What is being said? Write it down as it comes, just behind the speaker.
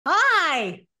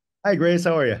Hi. Hi, Grace.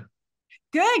 How are you?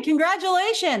 Good.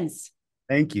 Congratulations.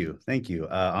 Thank you. Thank you.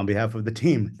 On behalf of the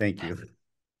team, thank you.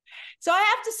 So I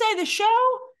have to say the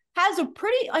show has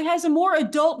a more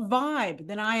adult vibe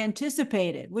than I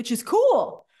anticipated, which is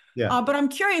cool. Yeah. But I'm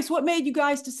curious, what made you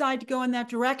guys decide to go in that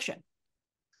direction?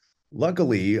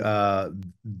 Luckily,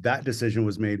 that decision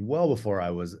was made well before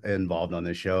I was involved on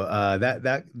this show.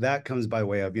 That comes by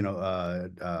way of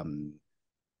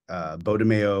Bo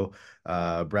DeMeo,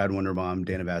 Brad Wunderbaum,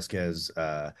 Dana Vasquez,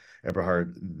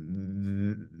 Eberhard.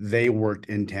 They worked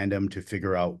in tandem to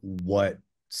figure out what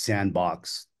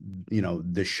sandbox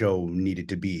the show needed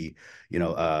to be.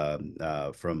 From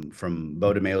Bo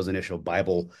DeMeo's initial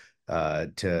Bible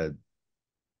to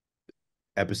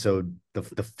episode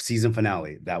the season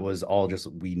finale. That was all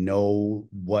just we know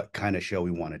what kind of show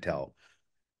we want to tell.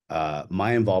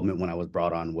 My involvement when I was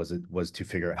brought on was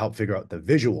to help figure out the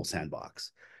visual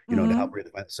sandbox, to help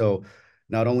Mm-hmm. so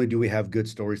not only do we have good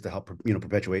stories to help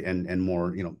perpetuate and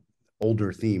more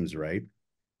older themes, right,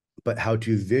 but how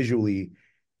to visually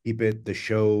keep it the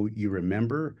show you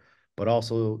remember, but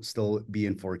also still be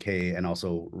in 4K and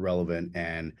also relevant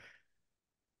and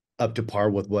up to par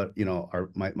with what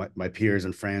my peers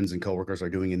and friends and coworkers are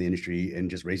doing in the industry and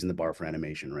just raising the bar for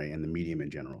animation, right, and the medium in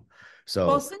general.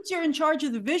 Well, So since you're in charge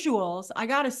of the visuals, I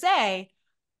gotta say,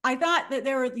 I thought that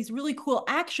there were these really cool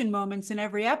action moments in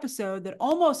every episode that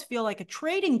almost feel like a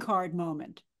trading card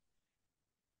moment.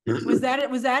 Was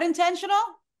that intentional?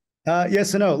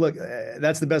 yes and no. Look,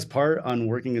 that's the best part on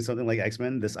working in something like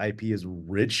X-Men. This IP is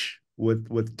rich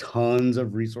with tons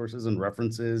of resources and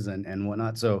references and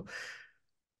whatnot. So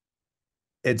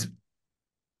it's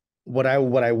what I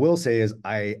will say is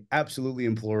I absolutely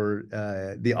implore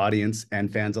the audience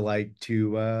and fans alike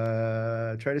to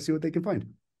try to see what they can find.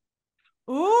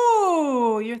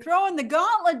 Ooh, you're throwing the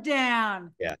gauntlet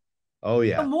down. Yeah. Oh Oh,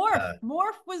 yeah.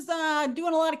 Morph was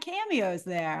doing a lot of cameos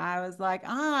there. I was like,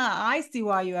 I see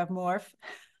why you have Morph.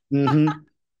 Hmm.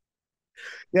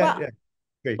 Yeah, Well, yeah.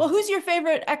 Great. well, who's your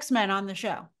favorite X-Men on the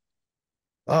show?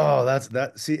 Oh, that's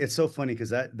that. See, it's so funny because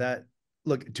that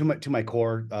look to my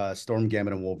core, Storm,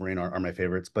 Gambit, and Wolverine are my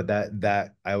favorites. But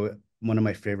that I would one of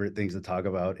my favorite things to talk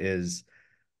about is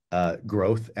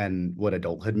growth and what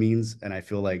adulthood means. And I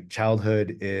feel like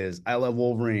childhood is I love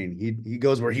Wolverine. He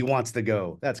goes where he wants to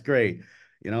go. That's great,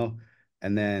 you know.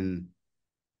 And then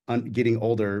getting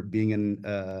older, being in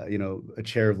a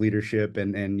chair of leadership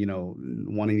and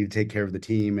wanting to take care of the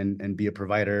team and be a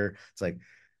provider. It's like,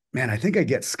 man, I think I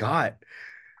get Scott.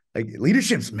 Like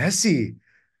leadership's messy,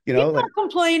 He's like not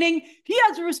complaining. He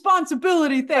has a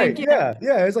responsibility. right, Thank you. yeah,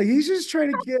 yeah. It's like he's just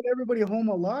trying to get everybody home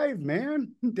alive,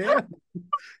 man. Damn.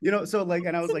 So like,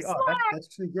 and I was Some like, oh, slack.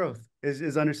 that's true growth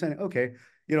is understanding. Okay,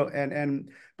 and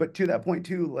but to that point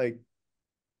too, like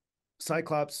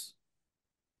Cyclops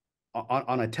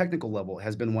on a technical level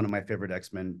has been one of my favorite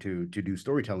X-Men to do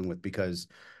storytelling with because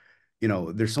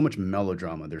there's so much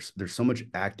melodrama, there's so much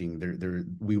acting there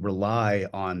we rely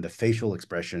on the facial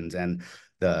expressions and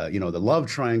the love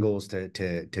triangles to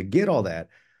get all that.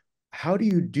 How do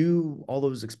you do all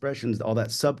those expressions, all that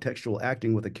subtextual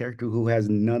acting with a character who has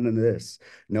none of this,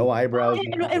 no eyebrows, Well,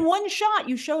 no in nothing? one shot,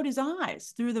 you showed his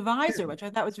eyes through the visor, Yeah, which I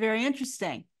thought was very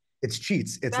interesting. it's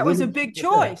cheats, it's That was a literally cheats big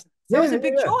right there. choice. That Yeah, was a yeah,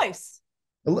 big yeah. choice.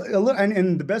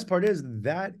 And the best part is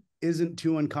that isn't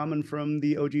too uncommon from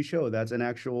the OG show. That's an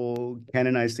actual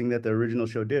canonized thing that the original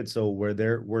show did. So where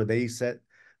they set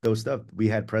those stuff, we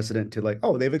had precedent to like,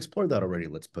 oh, they've explored that already.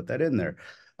 Let's put that in there.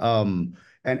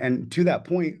 And to that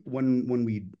point, when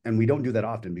we don't do that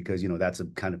often because that's a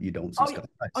kind of you don't see Oh, yeah. stuff.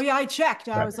 Oh, yeah, I checked.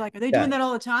 I Right. was like, are they doing Yeah. that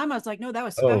all the time? I was like, no, that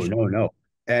was Oh special. no, no.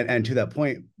 And to that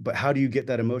point, but how do you get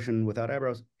that emotion without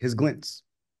eyebrows? His glints,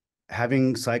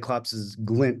 having Cyclops's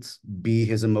glint be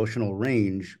his emotional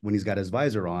range when he's got his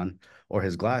visor on or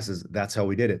his glasses, that's how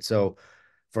we did it. So,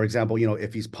 for example,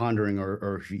 if he's pondering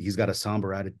or if he's got a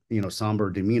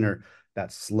somber demeanor,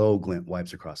 that slow glint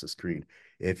wipes across the screen.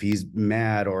 If he's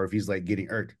mad or if he's like getting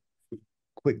irked,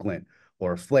 quick glint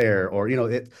or flare or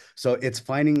it. So it's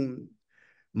finding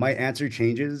my answer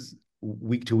changes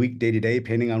week to week, day to day,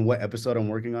 depending on what episode I'm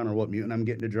working on or what mutant I'm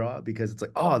getting to draw. Because it's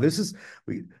like, oh, this is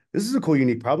a cool,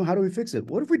 unique problem. How do we fix it?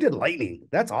 What if we did lightning?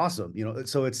 That's awesome.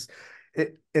 So it's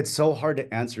so hard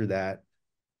to answer that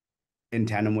in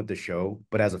tandem with the show,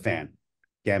 but as a fan,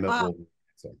 Gambit Uh, will.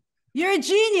 So you're a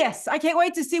genius. I can't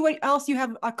wait to see what else you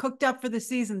have cooked up for the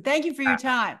season. Thank you for your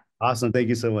time. awesome. Thank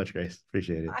you so much, Grace.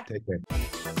 Appreciate it. Bye. Take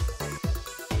care.